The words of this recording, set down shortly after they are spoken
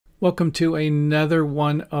Welcome to another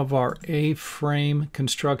one of our A-frame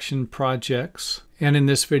construction projects. And in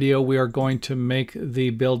this video, we are going to make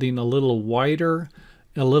the building a little wider,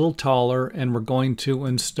 a little taller, and we're going to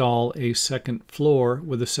install a second floor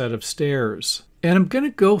with a set of stairs. And I'm going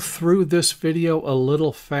to go through this video a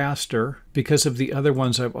little faster because of the other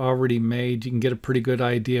ones I've already made. You can get a pretty good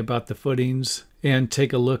idea about the footings and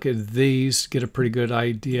take a look at these, get a pretty good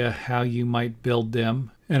idea how you might build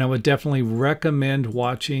them. And I would definitely recommend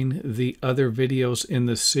watching the other videos in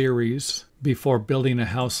the series before building a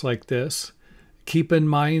house like this. Keep in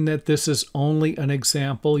mind that this is only an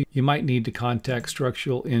example. You might need to contact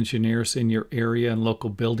structural engineers in your area and local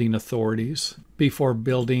building authorities before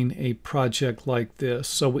building a project like this.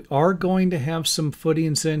 So we are going to have some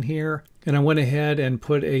footings in here. And I went ahead and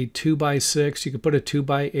put a 2x6. You could put a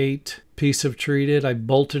 2x8 piece of treated. I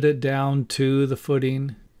bolted it down to the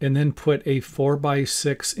footing and then put a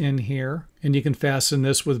 4x6 in here. And you can fasten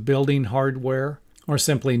this with building hardware or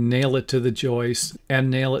simply nail it to the joist and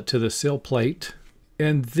nail it to the sill plate.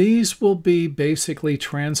 And these will be basically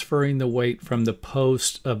transferring the weight from the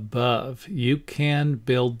post above. You can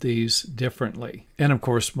build these differently. And of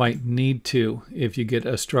course might need to if you get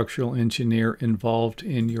a structural engineer involved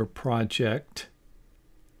in your project.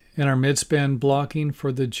 And our midspan blocking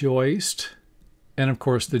for the joist. And of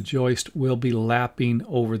course the joist will be lapping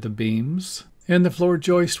over the beams. And the floor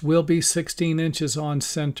joist will be 16 inches on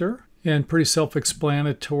center. And pretty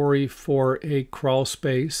self-explanatory for a crawl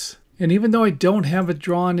space. And even though I don't have it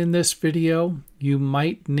drawn in this video, you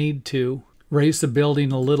might need to raise the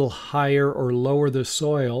building a little higher or lower the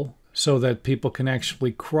soil so that people can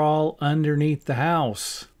actually crawl underneath the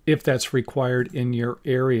house if that's required in your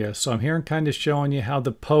area. So I'm here and kind of showing you how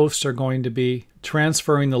the posts are going to be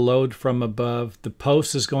transferring the load from above. The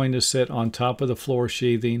post is going to sit on top of the floor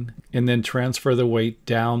sheathing and then transfer the weight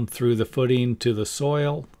down through the footing to the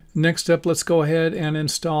soil. Next up, let's go ahead and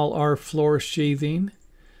install our floor sheathing.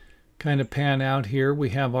 Kind of pan out here, we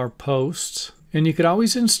have our posts. And you could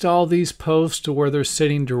always install these posts to where they're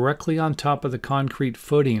sitting directly on top of the concrete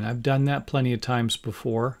footing. I've done that plenty of times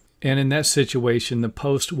before. And in that situation, the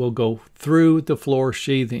post will go through the floor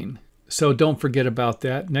sheathing. So don't forget about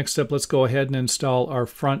that. Next up, let's go ahead and install our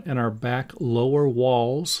front and our back lower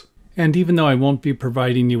walls. And even though I won't be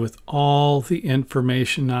providing you with all the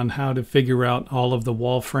information on how to figure out all of the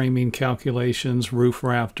wall framing calculations, roof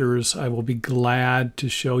rafters, I will be glad to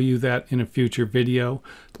show you that in a future video.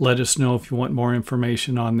 Let us know if you want more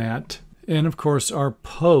information on that. And of course our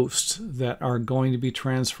posts that are going to be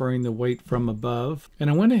transferring the weight from above. And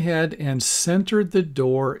I went ahead and centered the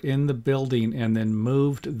door in the building and then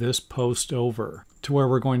moved this post over to where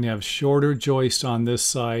we're going to have shorter joist on this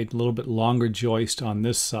side, a little bit longer joist on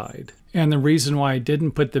this side. And the reason why I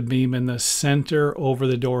didn't put the beam in the center over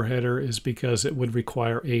the door header is because it would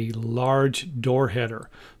require a large door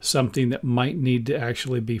header, something that might need to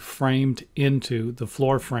actually be framed into the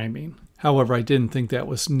floor framing. However, I didn't think that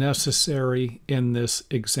was necessary in this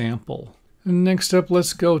example. Next up,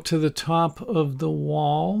 let's go to the top of the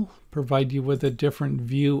wall, provide you with a different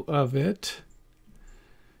view of it.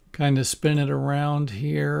 Kind of spin it around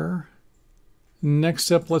here.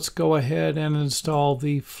 Next up, let's go ahead and install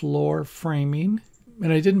the floor framing.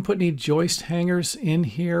 And I didn't put any joist hangers in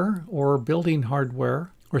here or building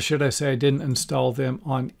hardware. Or should I say I didn't install them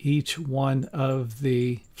on each one of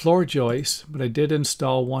the floor joists, but I did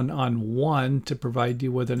install one on one to provide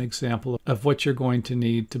you with an example of what you're going to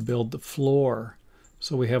need to build the floor.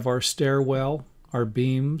 So we have our stairwell, our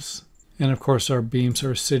beams, and of course our beams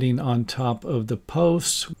are sitting on top of the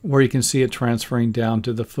posts where you can see it transferring down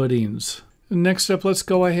to the footings. Next up, let's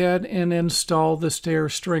go ahead and install the stair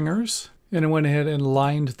stringers. And I went ahead and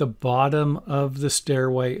lined the bottom of the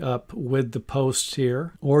stairway up with the posts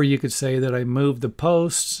here. Or you could say that I moved the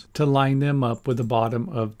posts to line them up with the bottom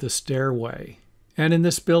of the stairway. And in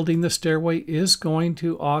this building, the stairway is going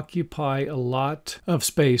to occupy a lot of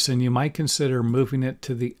space, and you might consider moving it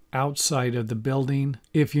to the outside of the building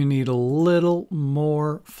if you need a little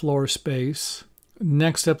more floor space.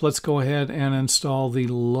 Next up, let's go ahead and install the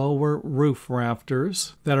lower roof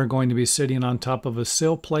rafters that are going to be sitting on top of a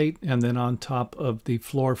sill plate and then on top of the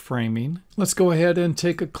floor framing. Let's go ahead and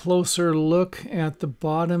take a closer look at the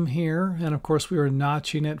bottom here. And of course, we are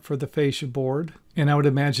notching it for the fascia board. And I would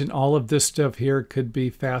imagine all of this stuff here could be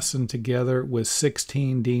fastened together with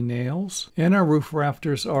 16D nails. And our roof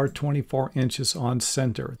rafters are 24 inches on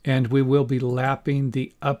center. And we will be lapping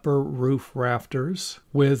the upper roof rafters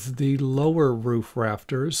with the lower roof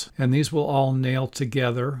rafters. And these will all nail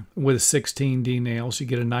together with 16D nails. You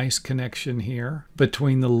get a nice connection here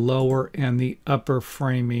between the lower and the upper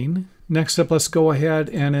framing. Next up, let's go ahead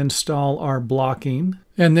and install our blocking.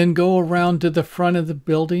 And then go around to the front of the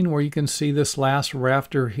building where you can see this last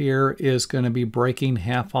rafter here is going to be breaking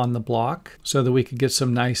half on the block so that we could get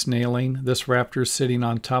some nice nailing. This rafter is sitting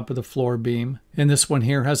on top of the floor beam. And this one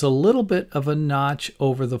here has a little bit of a notch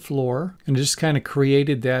over the floor. And I just kind of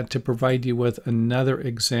created that to provide you with another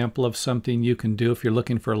example of something you can do if you're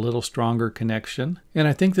looking for a little stronger connection. And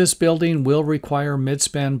I think this building will require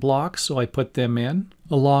midspan blocks, so I put them in,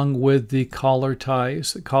 along with the collar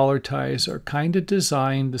ties. The collar ties are kind of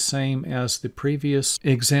designed the same as the previous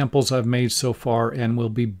examples I've made so far and will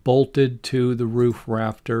be bolted to the roof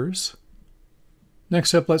rafters.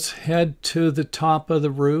 Next up, let's head to the top of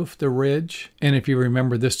the roof, the ridge. And if you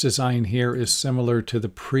remember, this design here is similar to the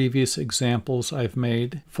previous examples I've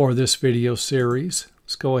made for this video series.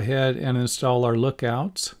 Let's go ahead and install our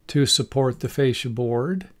lookouts to support the fascia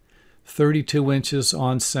board. 32 inches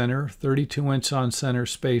on center, 32 inch on center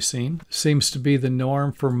spacing. Seems to be the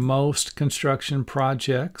norm for most construction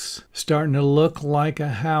projects. Starting to look like a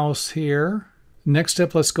house here. Next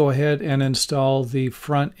up, let's go ahead and install the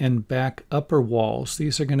front and back upper walls.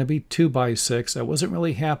 These are going to be 2x6. I wasn't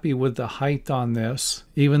really happy with the height on this,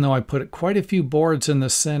 even though I put quite a few boards in the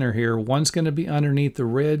center here. One's going to be underneath the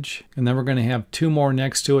ridge, and then we're going to have two more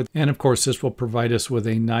next to it. And of course, this will provide us with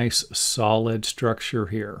a nice solid structure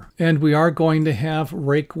here. And we are going to have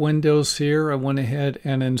rake windows here. I went ahead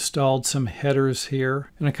and installed some headers here,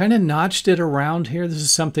 and I kind of notched it around here. This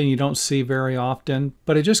is something you don't see very often,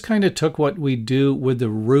 but I just kind of took what we do with the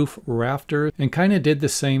roof rafter and kind of did the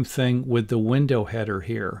same thing with the window header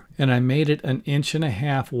here. And I made it 1.5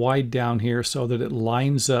 inches wide down here so that it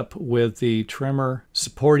lines up with the trimmer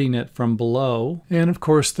supporting it from below. And of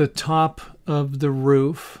course, the top of the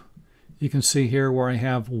roof, you can see here where I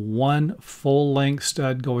have one full-length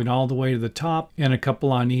stud going all the way to the top and a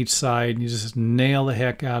couple on each side. You just nail the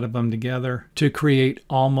heck out of them together to create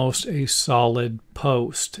almost a solid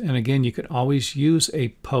post. And again, you could always use a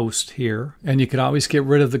post here, and you could always get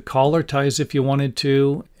rid of the collar ties if you wanted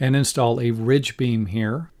to and install a ridge beam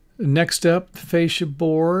here. Next up, fascia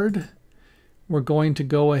board. We're going to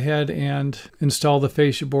go ahead and install the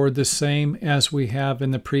fascia board the same as we have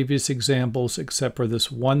in the previous examples, except for this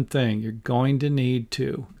one thing. You're going to need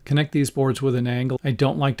to connect these boards with an angle. I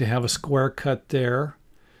don't like to have a square cut there.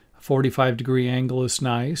 A 45-degree angle is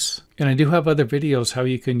nice. And I do have other videos how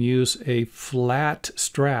you can use a flat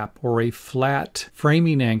strap or a flat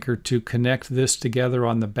framing anchor to connect this together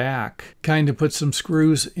on the back. Kind of put some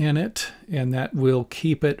screws in it, and that will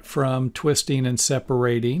keep it from twisting and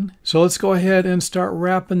separating. So let's go ahead and start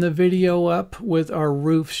wrapping the video up with our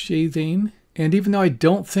roof sheathing. And even though I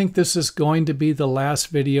don't think this is going to be the last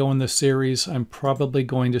video in the series, I'm probably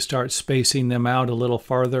going to start spacing them out a little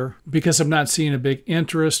farther because I'm not seeing a big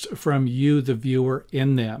interest from you, the viewer,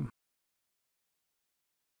 in them.